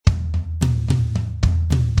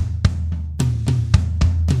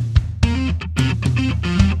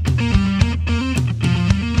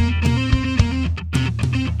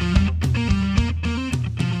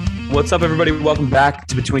What's up, everybody? Welcome back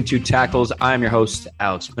to Between Two Tackles. I'm your host,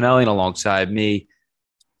 Alex Spinelli, and alongside me,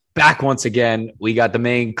 back once again, we got the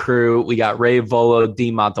main crew. We got Ray Volo,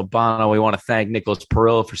 Dean Montalbano. We want to thank Nicholas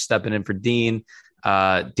Perillo for stepping in for Dean.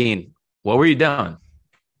 Dean, what were you doing?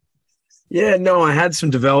 Yeah, no, I had some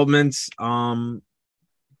developments,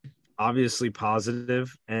 obviously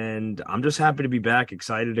positive, and I'm just happy to be back,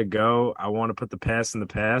 excited to go. I want to put the past in the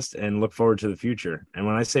past and look forward to the future. And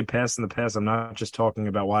when I say past in the past, I'm not just talking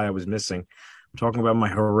about why I was missing. I'm talking about my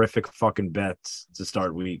horrific fucking bets to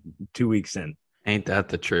start 2 weeks in. Ain't that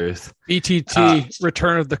the truth? BTT,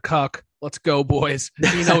 Return of the Cuck. Let's go, boys.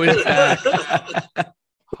 Dino is back.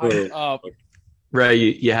 Hype up. Ray,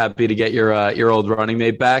 you happy to get your old running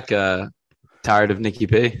mate back? Tired of Nicky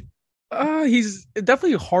P? He's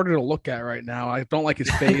definitely harder to look at right now. I don't like his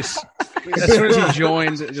face. As soon as he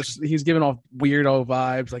joins, he's giving off weirdo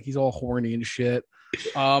vibes, like he's all horny and shit.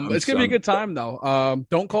 It's gonna be a good time though.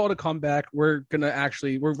 Don't call it a comeback. We're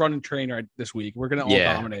running train right this week. We're gonna all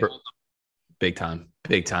dominate. Big time.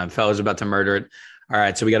 Fellas are about to murder it. All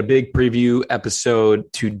right, so we got a big preview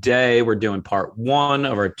episode today. We're doing part one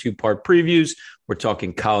of our two-part previews. We're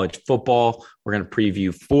talking college football. We're going to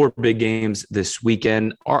preview 4 big games this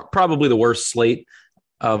weekend. Probably the worst slate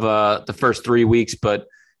of the first 3 weeks, but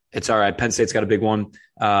it's all right. Penn State's got a big one.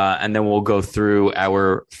 And then we'll go through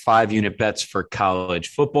our 5-unit bets for college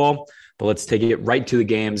football. But let's take it right to the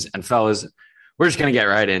games. And fellas, we're just going to get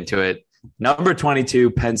right into it. Number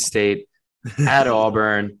 22, Penn State. At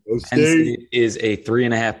Auburn. Penn State is a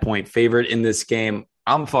 3.5-point favorite in this game.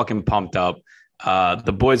 I'm fucking pumped up.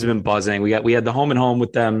 The boys have been buzzing. We had the home and home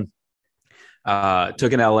with them.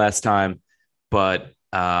 Took an L last time, but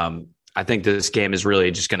I think this game is really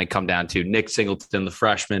just going to come down to Nick Singleton, the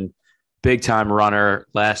freshman, big time runner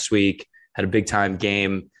last week, had a big time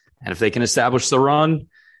game. And if they can establish the run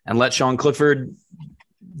and let Sean Clifford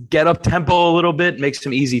get up tempo a little bit, make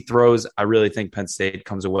some easy throws, I really think Penn State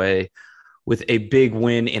comes away with a big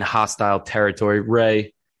win in hostile territory.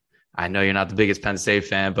 Ray, I know you're not the biggest Penn State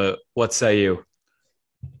fan, but what say you?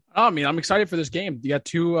 I mean, I'm excited for this game. You got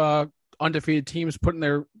 2 undefeated teams putting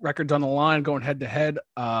their records on the line, going head to head.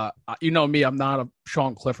 You know me, I'm not a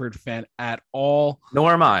Sean Clifford fan at all.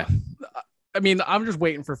 Nor am I. I mean, I'm just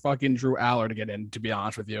waiting for fucking Drew Aller to get in, to be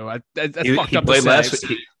honest with you. He played last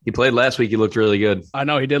week. He played last week. He looked really good. I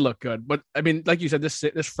know he did look good. But, I mean, like you said,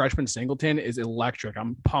 this freshman Singleton is electric.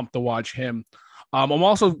 I'm pumped to watch him. I'm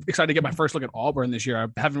also excited to get my first look at Auburn this year. I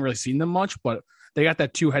haven't really seen them much, but they got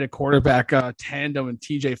that 2-headed quarterback tandem and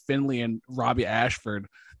TJ Finley and Robbie Ashford.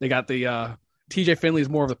 They got the TJ Finley is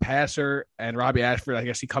more of the passer, and Robbie Ashford, I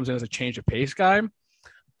guess he comes in as a change of pace guy.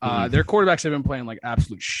 Their quarterbacks have been playing like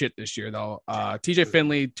absolute shit this year, though. TJ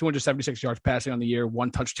Finley, 276 yards passing on the year, 1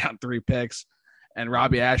 touchdown, 3 picks. And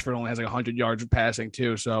Robbie Ashford only has like 100 yards of passing,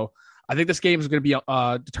 too. So I think this game is going to be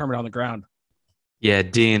determined on the ground. Yeah,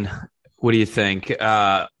 Dean, what do you think?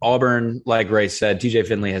 Auburn, like Ray said, TJ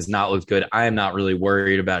Finley has not looked good. I am not really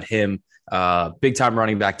worried about him. Big-time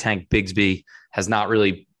running back Tank Bigsby has not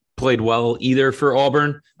really played well either for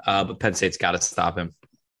Auburn, but Penn State's got to stop him.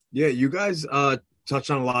 Yeah, you guys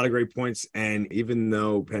touched on a lot of great points, and even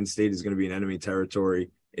though Penn State is going to be in enemy territory,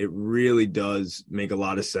 it really does make a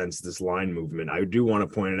lot of sense, this line movement. I do want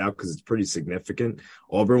to point it out because it's pretty significant.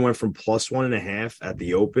 Auburn went from +1.5 at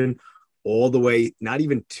the open all the way, not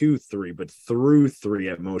even to 3, but through 3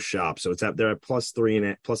 at most shops. So it's up there at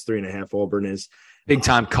 +3.5. Auburn is big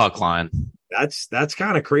time cuck line. That's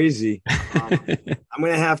kind of crazy. I'm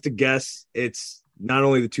going to have to guess it's not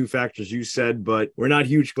only the 2 factors you said, but we're not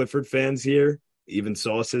huge Clifford fans here. Even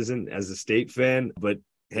Sauce isn't as a State fan, but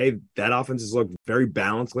hey, that offense has looked very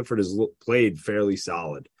balanced. Clifford has played fairly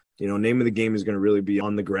solid. You know, name of the game is going to really be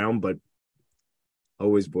on the ground, but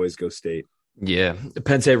always boys go State. Yeah,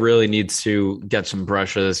 Penn State really needs to get some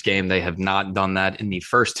brush of this game. They have not done that in the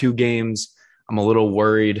first 2 games. I'm a little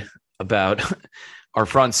worried about our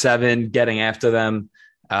front 7 getting after them,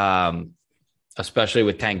 especially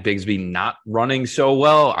with Tank Bigsby not running so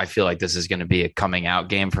well. I feel like this is going to be a coming out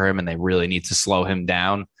game for him, and they really need to slow him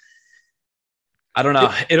down. I don't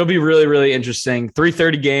know. It'll be really, really interesting.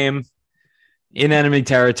 3:30 game in enemy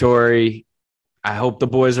territory. I hope the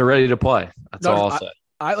boys are ready to play. That's all I'll say.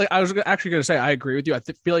 I was actually going to say I agree with you. I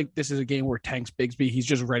feel like this is a game where Tanks Bigsby, he's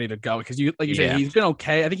just ready to go because said, he's been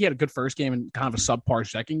okay. I think he had a good first game and kind of a subpar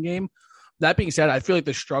second game. That being said, I feel like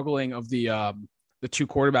the struggling of the 2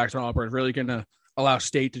 quarterbacks on Auburn is really going to allow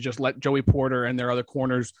State to just let Joey Porter and their other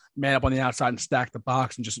corners man up on the outside and stack the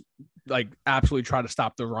box and just like absolutely try to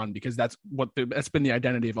stop the run because that's been the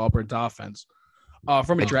identity of Auburn's offense.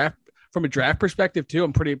 From a from a draft perspective too,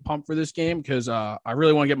 I'm pretty pumped for this game because I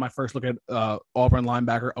really want to get my first look at Auburn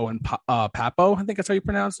linebacker Owen Papo. I think that's how you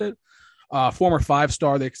pronounce it. Former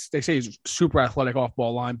 5-star. They say he's super athletic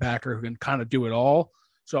off-ball linebacker who can kind of do it all.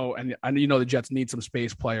 So, and the Jets need some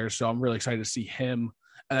space players, so I'm really excited to see him.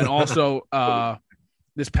 And then also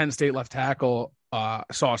this Penn State left tackle,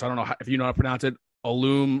 Sauce. I don't know if you know how to pronounce it.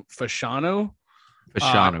 Olum Fashanu.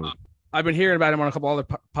 I've been hearing about him on a couple other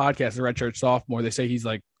podcasts. The redshirt sophomore. They say he's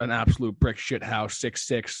like an absolute brick shit house,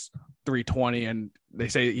 6'6", 320, and they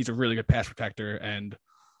say he's a really good pass protector. And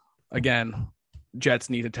again, Jets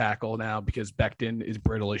need a tackle now because Becton is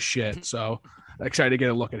brittle as shit. So excited to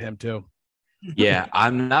get a look at him too. Yeah,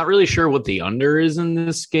 I'm not really sure what the under is in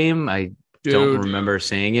this game. I don't remember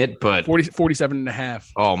seeing it, but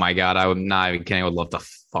 47.5. Oh my God, I'm not even kidding. I would love to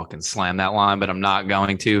fucking slam that line, but I'm not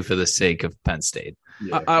going to for the sake of Penn State.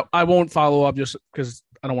 Yeah. I won't follow up just because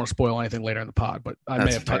I don't want to spoil anything later in the pod, but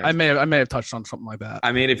I may have touched on something like that.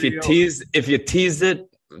 I mean, if you teased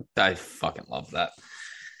it, I fucking love that.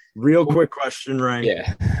 Real quick question, Ryan.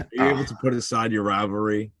 Yeah. Are you able to put aside your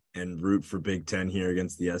rivalry and root for Big Ten here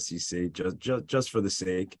against the SEC just for the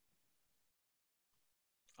sake?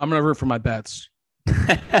 I'm gonna root for my bets.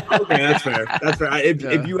 Okay, that's fair. That's fair.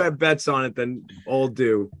 If you have bets on it, then all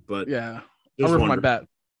do. But yeah, I'll root for my bet.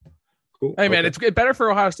 Cool. Hey man, it's better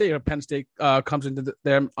for Ohio State if Penn State comes into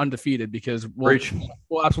them undefeated because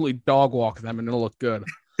we'll absolutely dog walk them and it'll look good.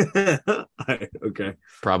 Okay,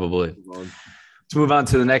 probably. Let's move on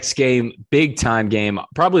to the next game. Big time game.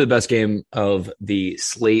 Probably the best game of the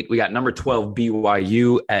slate. We got number 12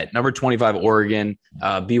 BYU at number 25 Oregon.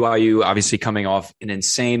 BYU obviously coming off an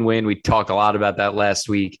insane win. We talked a lot about that last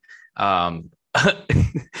week.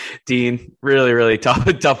 Dean, really, really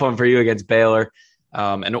tough one for you against Baylor.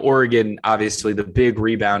 And Oregon, obviously the big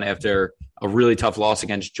rebound after a really tough loss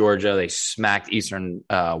against Georgia. They smacked Eastern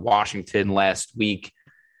Washington last week.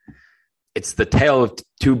 It's the tale of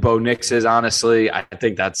two Bo Nixes, honestly. I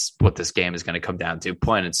think that's what this game is going to come down to.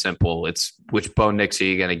 Plain and simple. It's which Bo Nix are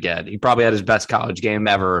you going to get? He probably had his best college game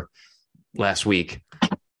ever last week.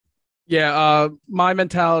 Yeah, my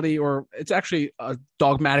mentality, or it's actually a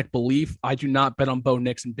dogmatic belief, I do not bet on Bo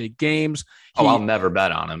Nix in big games. I'll never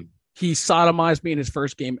bet on him. He sodomized me in his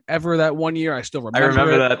first game ever that one year. I still remember. I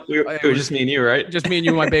remember that. It was just me and you, right? Just me and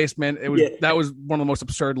you in my basement. It was That was one of the most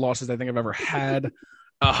absurd losses I think I've ever had.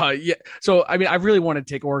 Yeah. So, I mean, I really want to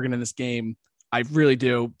take Oregon in this game. I really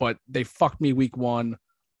do, but they fucked me week one.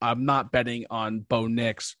 I'm not betting on Bo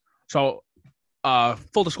Nix. So,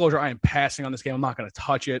 full disclosure, I am passing on this game. I'm not going to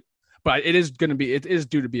touch it, but it is due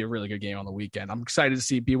to be a really good game on the weekend. I'm excited to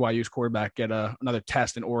see BYU's quarterback get another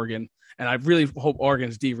test in Oregon. And I really hope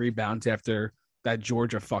Oregon's D rebounds after that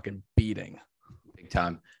Georgia fucking beating. Big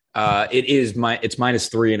time. It's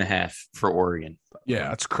 -3.5 for Oregon. Yeah,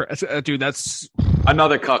 that's crazy, dude. That's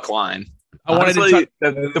another cuck line.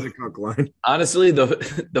 The cuck line. Honestly,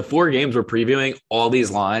 the 4 games we're previewing, all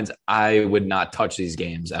these lines, I would not touch these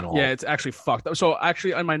games at all. Yeah, it's actually fucked up. So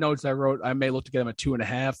actually, on my notes, I wrote I may look to get them at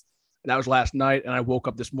 2.5. And that was last night, and I woke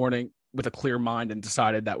up this morning with a clear mind and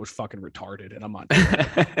decided that was fucking retarded, and I'm on.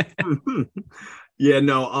 Yeah,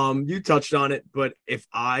 no, you touched on it, but if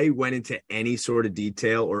I went into any sort of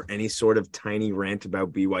detail or any sort of tiny rant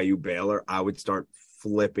about BYU Baylor, I would start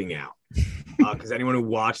flipping out. Because anyone who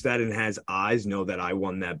watched that and has eyes know that I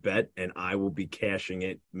won that bet, and I will be cashing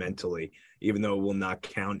it mentally, even though it will not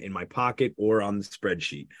count in my pocket or on the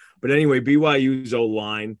spreadsheet. But anyway, BYU's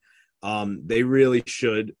O-line, they really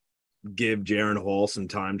should give Jaron Hall some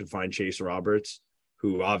time to find Chase Roberts,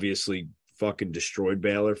 who obviously fucking destroyed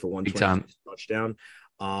Baylor for 120 touchdown.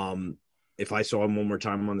 If I saw him one more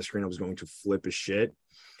time on the screen, I was going to flip his shit.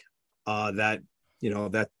 That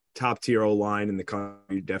top tier O line in the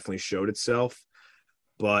country definitely showed itself,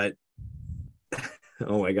 but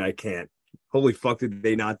oh my God, I can't. Holy fuck, did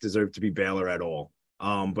they not deserve to be Baylor at all?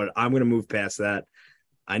 But I'm going to move past that.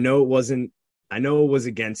 I know it was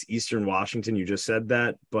against Eastern Washington. You just said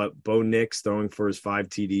that, but Bo Nix throwing for his 5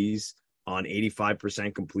 TDs on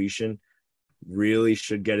 85% completion really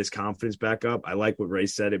should get his confidence back up. I like what Ray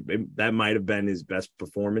said. That might have been his best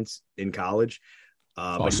performance in college.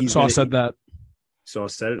 Saw said that. So I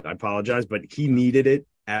said it. I apologize, but he needed it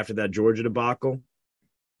after that Georgia debacle.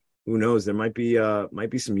 Who knows? There might be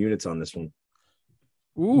some units on this one.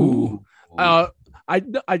 Ooh. I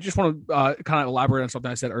just want to kind of elaborate on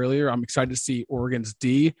something I said earlier. I'm excited to see Oregon's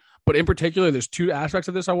D, but in particular, there's 2 aspects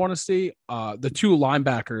of this I want to see. The 2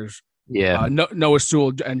 linebackers, Noah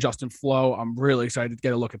Sewell and Justin Flo. I'm really excited to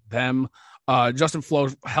get a look at them. Justin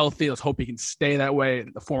Flo's healthy. Let's hope he can stay that way.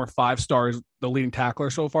 The former 5-star is the leading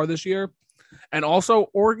tackler so far this year. And also,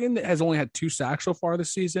 Oregon has only had 2 sacks so far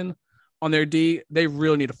this season. on their D, they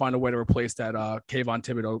really need to find a way to replace that Kayvon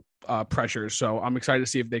Thibodeau pressure. So I'm excited to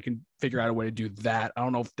see if they can figure out a way to do that. I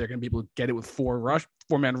don't know if they're going to be able to get it with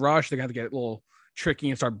four-man rush. They're going to get it a little tricky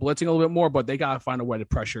and start blitzing a little bit more, but they got to find a way to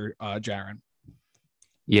pressure Jaron.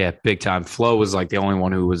 Yeah, big time. Flo was like the only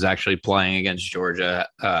one who was actually playing against Georgia.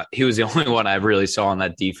 He was the only one I really saw on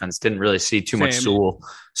that defense. Didn't really see too much Sewell.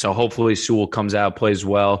 So hopefully Sewell comes out, plays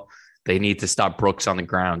well. They need to stop Brooks on the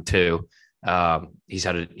ground too. He's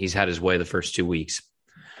had his way the first 2 weeks.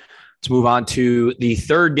 Let's move on to the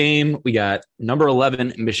third game. We got number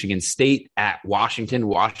 11, Michigan State at Washington.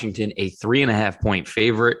 Washington, a 3.5-point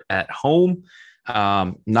favorite at home.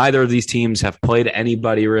 Neither of these teams have played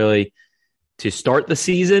anybody really to start the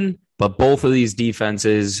season, but both of these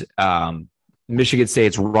defenses, Michigan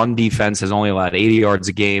State's run defense has only allowed 80 yards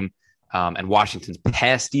a game, and Washington's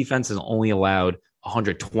pass defense has only allowed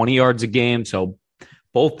 120 yards a game. So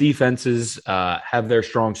both defenses have their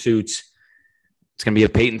strong suits. It's going to be a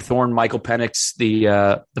Peyton Thorne, Michael Penix,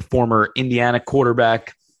 the former Indiana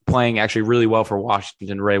quarterback, playing actually really well for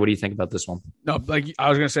Washington. Ray, what do you think about this one? No, like I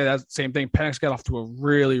was going to say that same thing. Penix got off to a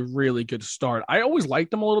really, really good start. I always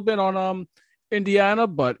liked him a little bit on Indiana,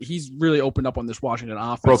 but he's really opened up on this Washington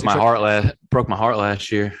offense. Broke my heart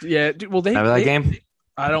last year. Yeah, dude, well, remember that game?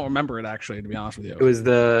 I don't remember it actually, to be honest with you. It was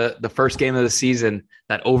the first game of the season.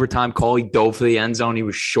 That overtime call, he dove for the end zone. He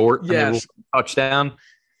was short. Yes, touchdown.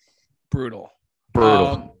 Brutal.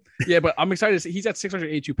 Yeah, but I'm excited to see he's at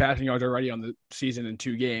 682 passing yards already on the season in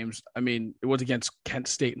 2 games. I mean, it was against Kent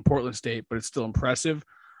State and Portland State, but it's still impressive.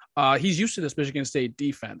 He's used to this Michigan State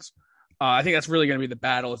defense. I think that's really going to be the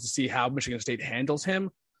battle, is to see how Michigan State handles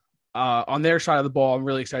him. On their side of the ball, I'm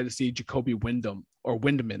really excited to see Jacoby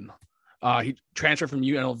Windeman. He transferred from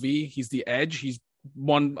UNLV. He's the edge. He's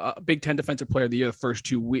won Big Ten Defensive Player of the Year the first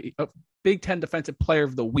 2 weeks. Big Ten Defensive Player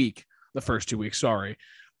of the Week the first 2 weeks. Sorry.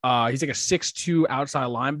 He's like a 6'2" outside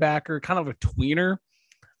linebacker, kind of a tweener.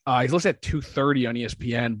 He's listed at 230 on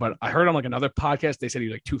ESPN, but I heard on like another podcast they said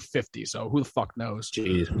he's like 250. So who the fuck knows?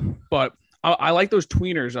 Jeez. But I like those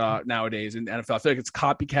tweeners nowadays in the NFL. I feel like it's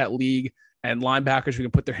copycat league, and linebackers who can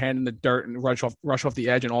put their hand in the dirt and rush off the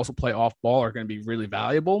edge and also play off ball are going to be really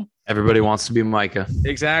valuable. Everybody wants to be Micah.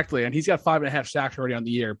 Exactly, and he's got 5.5 sacks already on the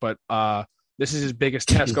year. But this is his biggest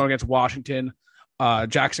test going against Washington.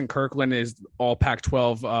 Jackson Kirkland is all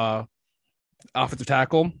Pac-12 offensive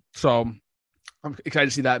tackle. So I'm excited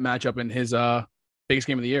to see that matchup in his biggest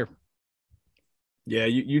game of the year. Yeah,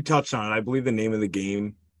 you touched on it. I believe the name of the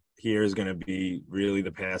game here is going to be really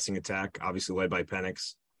the passing attack, obviously led by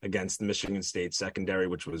Penix against the Michigan State secondary,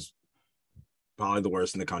 which was probably the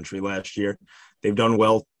worst in the country last year. They've done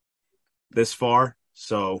well this far,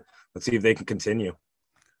 so let's see if they can continue.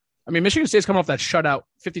 I mean, Michigan State's coming off that shutout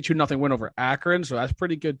 52-0 win over Akron, so that's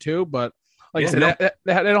pretty good too. But like I said,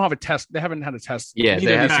 they don't have a test. They haven't had a test. Yeah,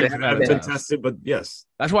 they haven't been tested, but yes,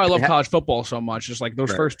 that's why I love college football so much. Just like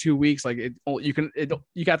those first 2 weeks, like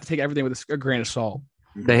you got to take everything with a grain of salt.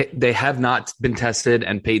 They have not been tested,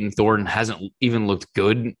 and Peyton Thorne hasn't even looked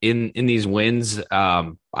good in these wins.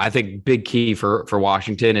 I think big key for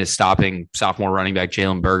Washington is stopping sophomore running back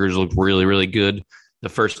Jalen Burgers. Looked really, really good the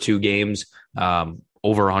first 2 games,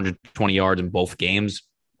 over 120 yards in both games.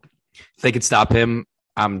 If they could stop him,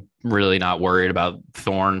 I'm really not worried about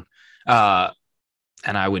Thorne. And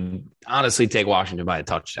I would honestly take Washington by a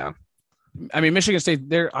touchdown. I mean, Michigan State,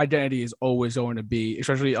 their identity is always going to be,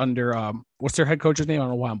 especially under what's their head coach's name? I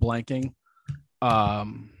don't know why I'm blanking.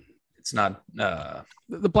 It's not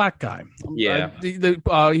the black guy. Yeah, he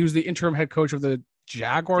was the interim head coach of the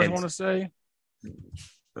Jaguars. I want to say.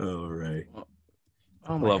 Oh right.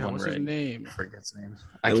 Oh my God, what's his name? I forget his name.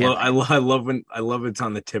 I love it's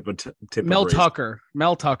on the tip of Mel Tucker.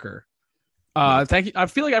 Thank you. I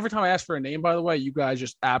feel like every time I ask for a name, by the way, you guys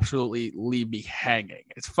just absolutely leave me hanging.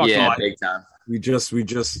 It's fucking big time. We just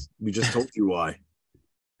told you why.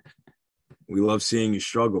 We love seeing you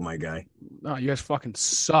struggle, my guy. No, you guys fucking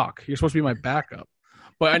suck. You're supposed to be my backup.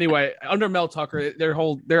 But anyway, under Mel Tucker,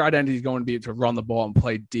 their identity is going to be to run the ball and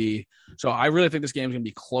play D. So I really think this game is going to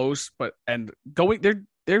be close. They're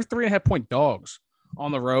 3.5 point dogs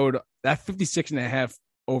on the road. That 56.5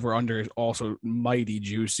 over under is also mighty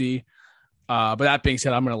juicy. But that being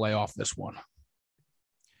said, I'm going to lay off this one.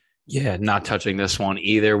 Yeah, not touching this one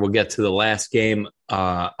either. We'll get to the last game.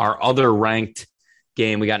 Our other ranked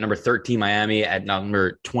game, we got number 13 Miami at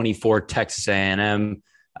number 24 Texas A&M.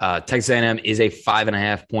 Texas A&M is a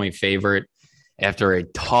 5.5 point favorite after a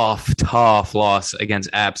tough loss against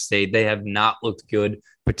App State. They have not looked good,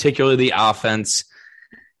 particularly the offense.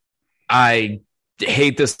 I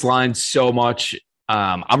hate this line so much.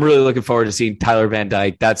 I'm really looking forward to seeing Tyler Van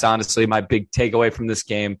Dyke. That's honestly my big takeaway from this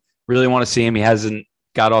game. Really want to see him. He hasn't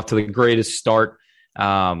got off to the greatest start.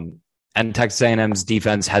 And Texas A&M's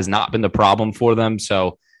defense has not been the problem for them.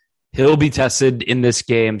 So he'll be tested in this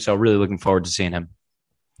game. So really looking forward to seeing him.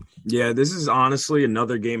 Yeah, this is honestly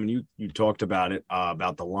another game, and you talked about it,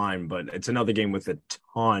 about the line, but it's another game with a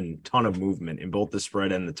ton of movement in both the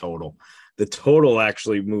spread and the total. The total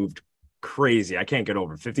actually moved crazy. I can't get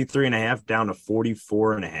over 53.5 down to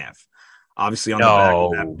 44.5. Obviously on the back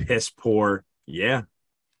of that piss poor. Yeah.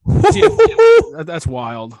 That's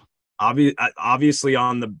wild. Obviously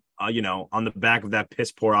on the on the back of that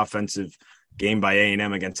piss poor offensive game by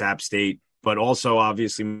A&M against App State. But also,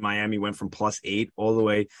 obviously, Miami went from +8 all the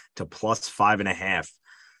way to +5.5.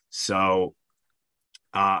 So,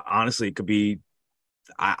 honestly, it could be.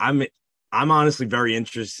 I'm honestly very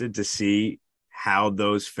interested to see how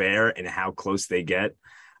those fare and how close they get.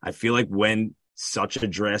 I feel like when such a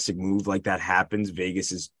drastic move like that happens,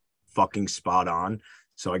 Vegas is fucking spot on.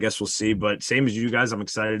 So I guess we'll see. But same as you guys, I'm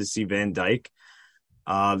excited to see Van Dyke.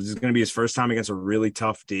 This is going to be his first time against a really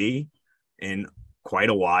tough D in quite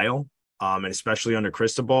a while. And especially under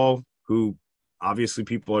Cristobal, who obviously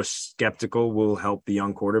people are skeptical will help the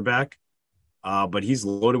young quarterback. But he's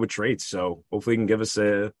loaded with traits, so hopefully he can give us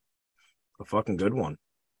a fucking good one.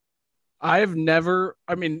 Not never.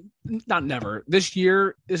 This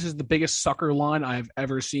year, this is the biggest sucker line I've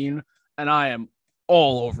ever seen, and I am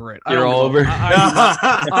all over it. You're all over.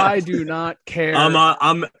 I do not care.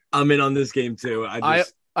 I'm in on this game too.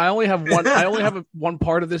 I only have one. I only have one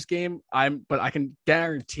part of this game. But I can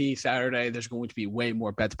guarantee Saturday there's going to be way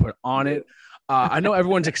more bets put on it. I know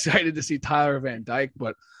everyone's excited to see Tyler Van Dyke,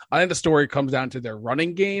 but I think the story comes down to their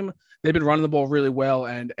running game. They've been running the ball really well,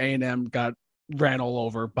 and A&M got ran all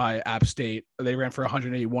over by App State. They ran for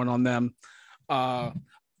 181 on them.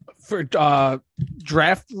 For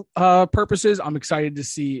draft purposes, I'm excited to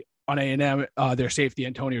see on A&M their safety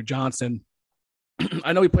Antonio Johnson.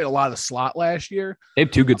 I know he played a lot of the slot last year. They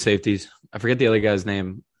have two good safeties. I forget the other guy's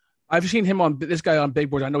name. I've seen him on this guy on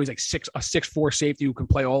big boards. I know he's like a 6'4" safety who can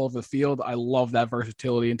play all over the field. I love that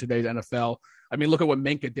versatility in today's NFL. I mean, look at what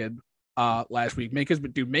Minkah did last week.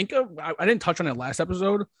 Minkah, I didn't touch on it last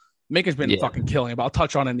episode. Minkah's been fucking killing it, but I'll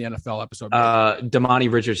touch on it in the NFL episode.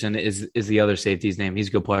 Damani Richardson is the other safety's name. He's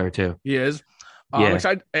a good player too. He is. I'm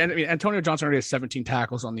excited. And I mean, Antonio Johnson already has 17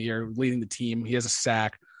 tackles on the year, leading the team. He has a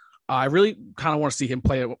sack. I really kind of want to see him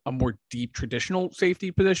play a more deep traditional safety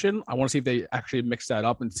position. I want to see if they actually mix that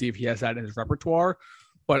up and see if he has that in his repertoire.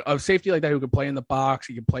 But a safety like that who can play in the box,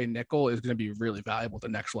 he can play nickel, is going to be really valuable at the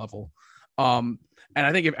next level. And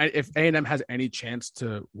I think if A&M has any chance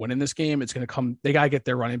to win in this game, it's going to come. They got to get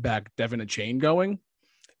their running back Devin Achane going.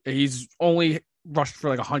 He's only rushed for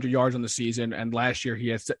like 100 yards on the season, and last year he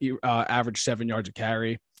had averaged 7 yards a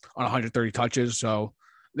carry on 130 touches. So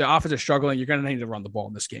the offense is struggling. You're going to need to run the ball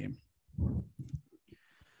in this game.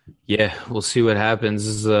 Yeah, we'll see what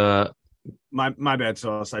happens. My bad,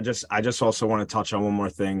 Sauce. I just also want to touch on one more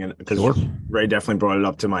thing, and because Ray definitely brought it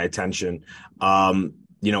up to my attention.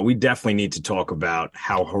 We definitely need to talk about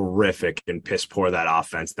how horrific and piss poor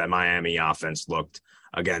that Miami offense looked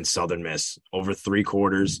against Southern Miss. Over 3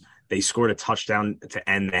 quarters, they scored a touchdown to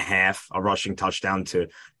end the half, a rushing touchdown to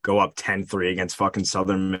go up 10-3 against fucking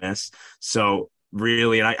Southern Miss. So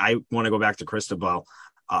really, and I want to go back to Cristobal.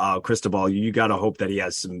 You got to hope that he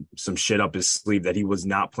has some shit up his sleeve that he was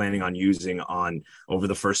not planning on using on over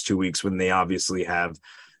the first 2 weeks when they obviously have,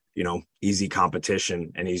 easy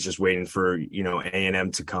competition, and he's just waiting for,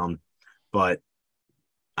 A&M to come. But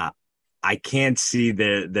I can't see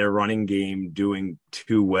their running game doing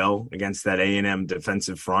too well against that A&M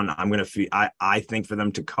defensive front. I think for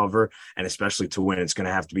them to cover and especially to win, it's going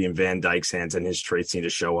to have to be in Van Dyke's hands, and his traits need to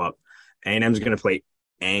show up. A&M's going to play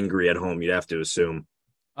angry at home, you'd have to assume.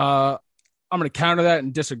 I'm going to counter that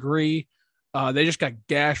and disagree. They just got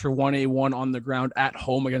gashed for 181 on the ground at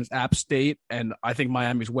home against App State, and I think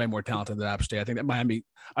Miami's way more talented than App State. I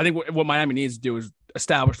think what Miami needs to do is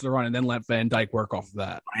establish the run and then let Van Dyke work off of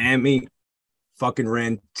that. Miami fucking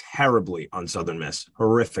ran terribly on Southern Miss,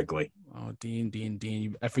 horrifically. Oh, Dean,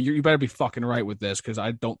 you better be fucking right with this, because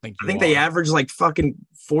I don't think they averaged like fucking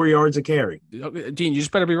 4 yards a carry. Dean, you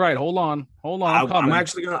just better be right. Hold on. I'm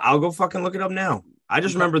actually I'll go fucking look it up now. I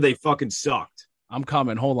just remember they fucking sucked. I'm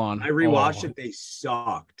coming. Hold on. I rewatched it. They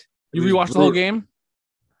sucked. You rewatched the whole game?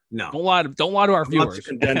 No. Don't lie to our viewers. Watch the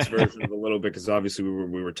condensed version of a little bit, because obviously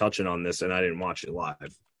we were touching on this and I didn't watch it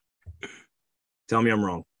live. Tell me I'm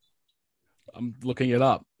wrong. I'm looking it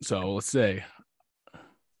up. So let's see.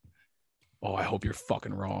 Oh, I hope you're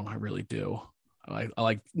fucking wrong. I really do. I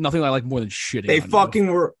like nothing I like more than shitting. They fucking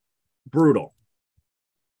were brutal.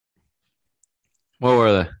 What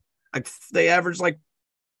were they? They averaged like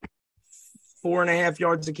 4.5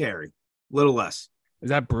 yards a carry, little less. Is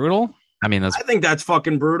that brutal? I mean, that's I think that's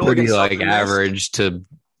fucking brutal. pretty against like Southern Miss. average to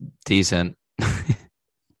decent.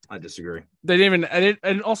 I disagree. They didn't even,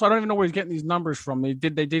 and also I don't even know where he's getting these numbers from. They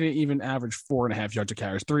didn't even average 4.5 yards a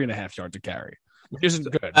carry, 3.5 yards a carry, which isn't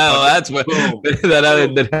good. Oh, that's what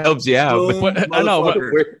that helps you out. Boom, But I know, but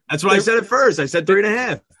that's what I said at first. I said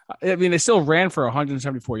 3.5 I mean, they still ran for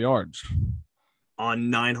 174 yards on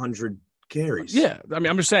 900 carries. Yeah, I mean,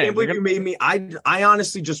 I'm just I saying. can't believe you made me. I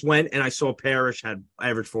honestly just went and I saw Parrish had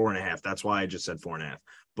averaged 4.5. That's why I just said 4.5.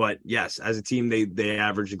 But yes, as a team, they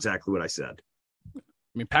averaged exactly what I said.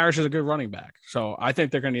 I mean, Parrish is a good running back, so I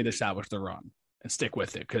think they're going to need to establish the run and stick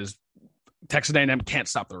with it because Texas A&M can't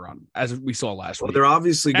stop the run, as we saw last week. They're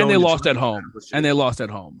obviously and going they to lost try at home. And they lost at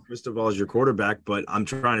home. Cristobal is your quarterback, but I'm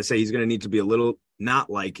trying to say he's going to need to be a little not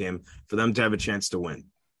like him for them to have a chance to win.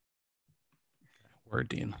 Word,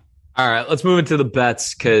 Dean. All right, let's move into the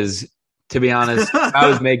bets because, to be honest, I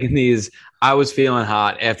was making these. I was feeling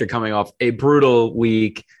hot after coming off a brutal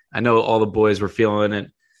week. I know all the boys were feeling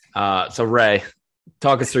it. So, Ray,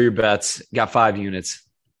 talk us through your bets. Got 5 units.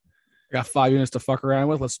 I got 5 units to fuck around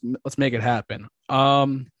with. Let's make it happen.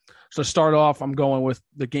 So to start off, I'm going with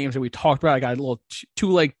the games that we talked about. I got a little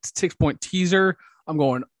 2-leg 6-point teaser. I'm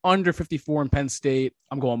going under 54 in Penn State.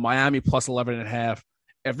 I'm going Miami plus 11.5.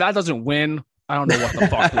 If that doesn't win, I don't know what the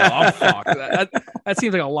fuck will. I'm fucked. That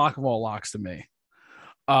seems like a lock of all locks to me.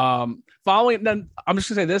 Following, then I'm just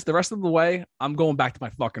gonna say this: the rest of the way, I'm going back to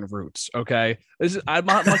my fucking roots. Okay, I am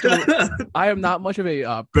not much of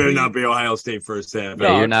a better not be Ohio State first half.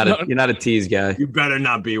 No, you're not a tease guy. You better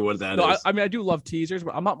not be what that is. I mean, I do love teasers,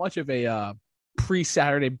 but I'm not much of a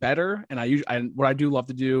pre-Saturday better. And what I do love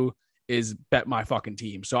to do is bet my fucking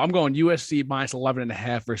team. So I'm going USC minus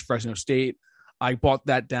 11.5 versus Fresno State. I bought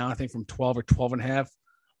that down, I think, from 12 or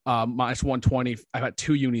 12.5, minus 120. I got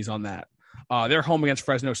 2 unis on that. They're home against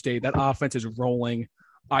Fresno State. That offense is rolling.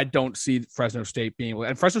 I don't see Fresno State being able –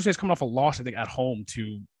 and Fresno State's coming off a loss, I think, at home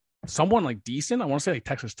to someone like decent. I want to say like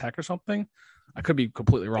Texas Tech or something. I could be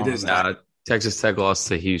completely wrong. It is not. Texas Tech lost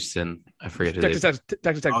to Houston. I forget who Texas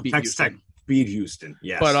Tech beat Texas Houston. Tech beat Houston,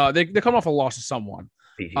 yes. But they come off a loss to someone.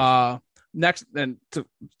 Next, and to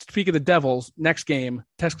speak of the Devils, next game,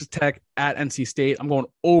 Texas Tech at NC State. I'm going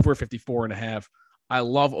over 54.5. I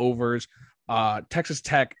love overs. Texas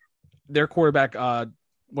Tech, their quarterback,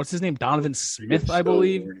 what's his name? Donovan Smith, I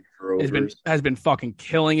believe, has been fucking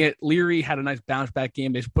killing it. Leary had a nice bounce back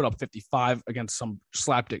game. They put up 55 against some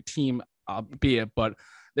slapdick team, but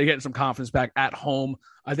they're getting some confidence back at home.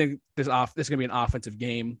 I think this is going to be an offensive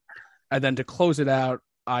game. And then to close it out,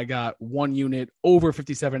 I got 1 unit over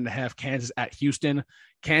 57.5 Kansas at Houston.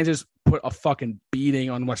 Kansas put a fucking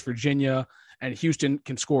beating on West Virginia, and Houston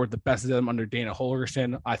can score the best of them under Dana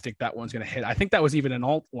Holgorsen. I think that one's going to hit. I think that was even an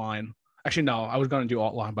alt line. Actually, no, I was going to do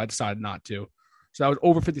alt line, but I decided not to. So that was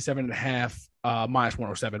over 57.5, minus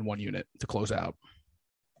 107, 1 unit to close out.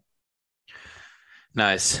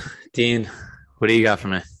 Nice. Dean, what do you got for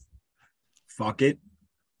me? Fuck it.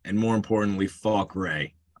 And more importantly, fuck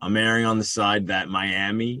Ray. I'm erring on the side that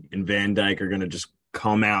Miami and Van Dyke are going to just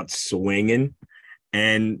come out swinging,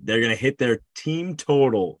 and they're going to hit their team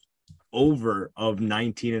total over of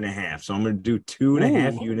 19.5. So I'm going to do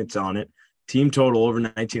 2.5 units on it. Team total over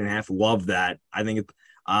 19.5. Love that. I think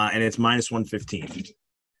and it's minus 115.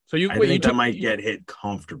 So I think that might get hit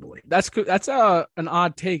comfortably. That's an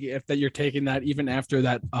odd take that you're taking that even after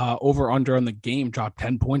that over under on the game dropped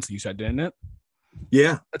 10 points. You said, didn't it?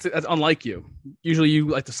 Yeah, that's unlike you. Usually, you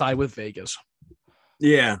like to side with Vegas.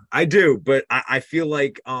 Yeah, I do, but I feel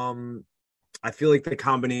like the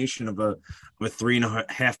combination of a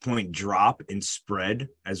 3.5 point drop in spread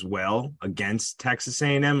as well against Texas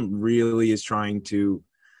A&M really is trying to.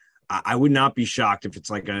 I would not be shocked if it's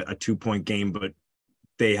like a 2-point game, but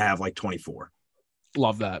they have like 24.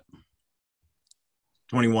 Love that.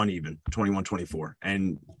 21 even, 21-24,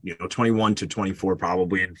 and 21 to 24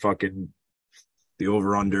 probably in fucking. The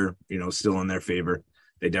over-under, still in their favor.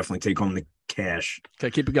 They definitely take home the cash.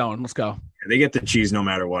 Okay, keep it going. Let's go. They get the cheese no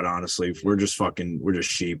matter what, honestly. We're just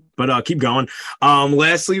sheep. But keep going.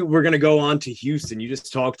 Lastly, we're going to go on to Houston. You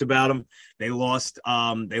just talked about them. They lost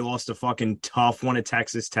a fucking tough one at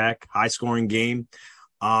Texas Tech, high-scoring game.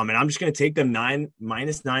 And I'm just going to take them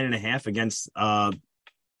minus 9.5 against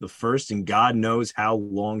the first and God knows how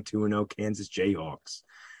long 2-0 Kansas Jayhawks.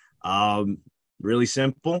 Really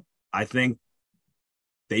simple. I think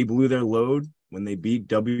they blew their load when they beat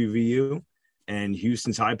WVU, and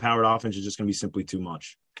Houston's high-powered offense is just going to be simply too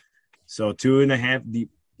much. So 2.5,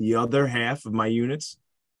 the other half of my units,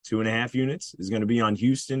 2.5 units, is going to be on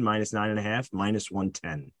Houston minus 9.5, minus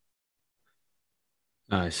 110.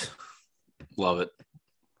 Nice. Love it.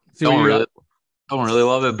 See Don't what you really, got? don't really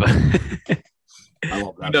love it, but I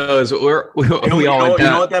love who that. knows? We You all know went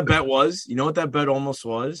down. what that bet was? You know what that bet almost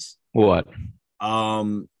was? What?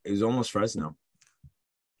 It was almost Fresno.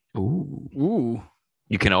 Ooh. Ooh.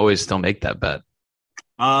 You can always still make that bet.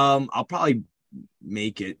 I'll probably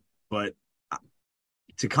make it, but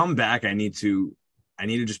to come back, I need to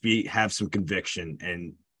just have some conviction,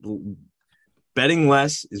 and betting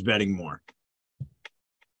less is betting more.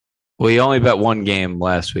 Well, you only bet one game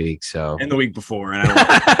last week, so. And the week before, and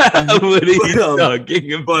I What are you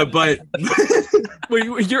talking about? but Wait,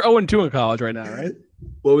 you're 0-2 in college right now, right?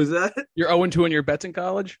 what was that? You're 0-2 in your bets in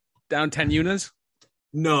college? Down 10 units?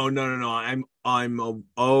 No. I'm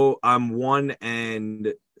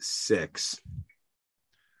 1-6.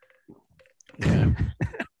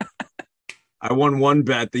 I won one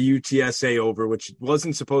bet, the UTSA over, which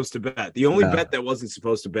wasn't supposed to bet. The only bet that wasn't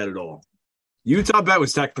supposed to bet at all. Utah bet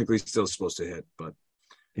was technically still supposed to hit, but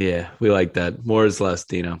Yeah, we like that. More is less,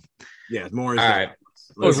 Dino. yeah, more is All less. right.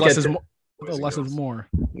 Less get is to- more. Less is more.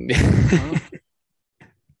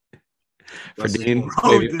 For Less is Dean, more.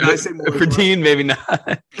 Oh, did I say more is for less? Dean, maybe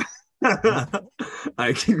not.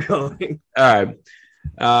 I keep going. All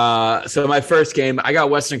right. So my first game, I got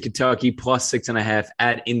Western Kentucky plus 6.5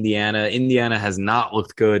 at Indiana. Indiana has not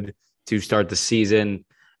looked good to start the season.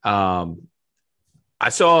 I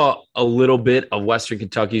saw a little bit of Western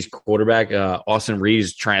Kentucky's quarterback, Austin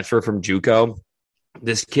Reeves, transfer from JUCO.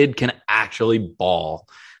 This kid can actually ball.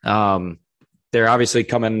 They're obviously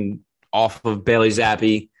coming off of Bailey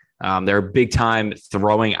Zappi. They're a big-time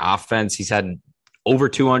throwing offense. He's had over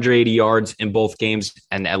 280 yards in both games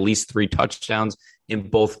and at least 3 touchdowns in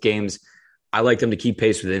both games. I like them to keep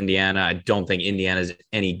pace with Indiana. I don't think Indiana is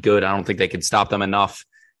any good. I don't think they can stop them enough.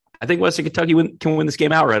 I think Western Kentucky can win this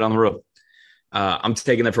game outright on the road. I'm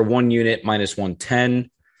taking them for 1 unit minus 110.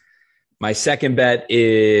 My second bet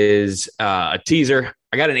is a teaser.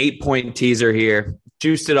 I got an 8-point teaser here.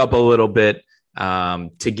 Juiced it up a little bit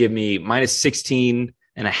to give me minus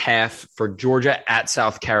 16.5 for Georgia at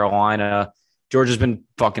South Carolina. Georgia's been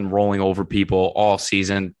fucking rolling over people all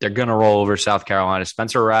season. They're going to roll over South Carolina.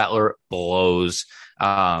 Spencer Rattler blows.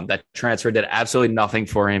 That transfer did absolutely nothing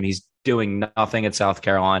for him. He's doing nothing at South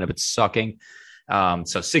Carolina, but sucking. So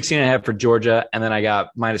 16.5 for Georgia. And then I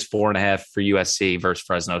got minus 4.5 for USC versus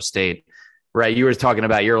Fresno State. Right. You were talking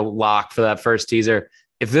about your lock for that first teaser.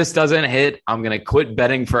 If this doesn't hit, I'm going to quit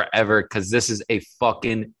betting forever because this is a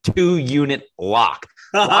fucking 2-unit lock.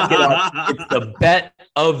 Lock it up. It's the bet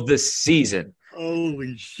of the season.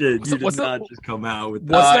 Holy shit! You What's did not that? just come out with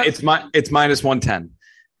that. What's that? It's minus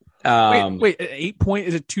 110. Wait, an 8-point?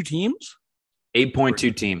 Is it 2 teams?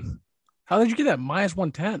 8.2 team. How did you get that minus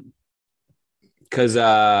 110? Because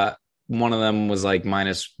one of them was like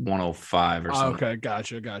minus 105 or something. Okay,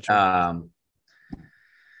 gotcha.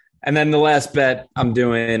 And then the last bet, I'm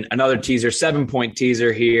doing another teaser, 7-point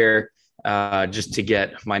teaser here, just to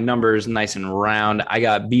get my numbers nice and round. I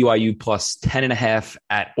got BYU plus 10.5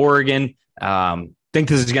 at Oregon. Think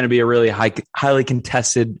this is going to be a really highly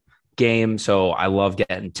contested game, so I love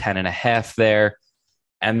getting 10.5 there.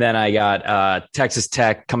 And then I got Texas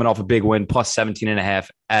Tech coming off a big win, plus 17.5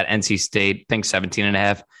 at NC State. Think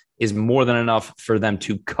 17.5 is more than enough for them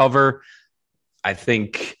to cover. I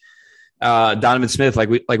think Donovan Smith, like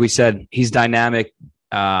we said, he's dynamic.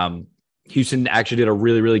 Houston actually did a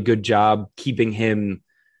really, really good job keeping him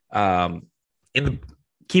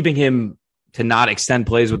to not extend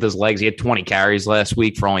plays with his legs. He had 20 carries last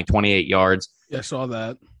week for only 28 yards. Yeah, I saw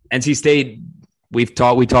that. NC State, we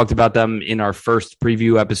talked about them in our first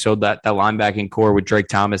preview episode. That linebacking core with Drake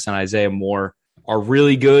Thomas and Isaiah Moore are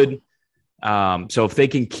really good. So if they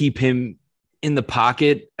can keep him in the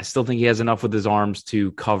pocket, I still think he has enough with his arms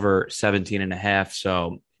to cover 17.5.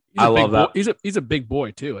 So I love that. He's a big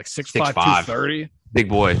boy too, like 6'5", 6'5". 230. Big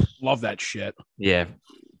boy. Love that shit. Yeah.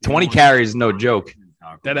 20 carries, no joke.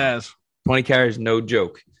 Dead ass. 20 carries, no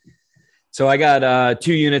joke. So I got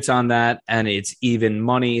 2 units on that, and it's even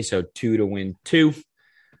money. So 2 to win 2.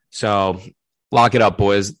 So lock it up,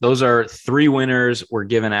 boys. Those are 3 winners we're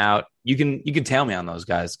giving out. You can tail me on those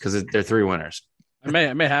guys because they're 3 winners.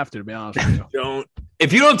 I may have to be honest with you.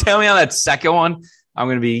 If you don't tail me on that second one, I'm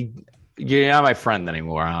going to be – you're not my friend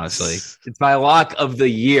anymore, honestly. It's my lock of the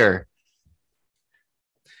year.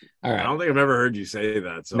 All right. I don't think I've ever heard you say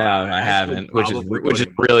that. So No, I haven't, which is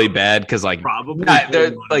couldn't. really bad because Probably they're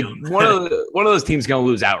couldn't like win. one of those teams going to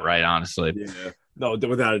lose outright, honestly. Yeah, no,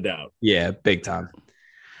 without a doubt. Yeah, big time.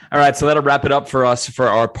 All right, so that'll wrap it up for us for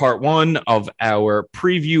our part 1 of our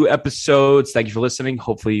preview episodes. Thank you for listening.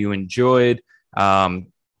 Hopefully you enjoyed.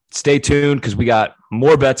 Stay tuned because we got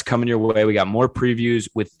More bets coming your way. We got more previews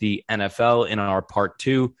with the NFL in our part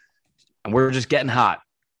 2, and we're just getting hot.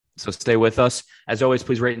 So stay with us. As always,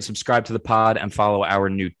 please rate and subscribe to the pod and follow our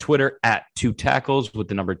new Twitter at 2tackles with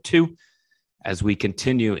the number 2 as we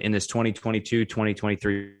continue in this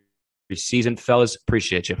 2022-2023 season. Fellas,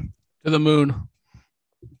 appreciate you. To the moon.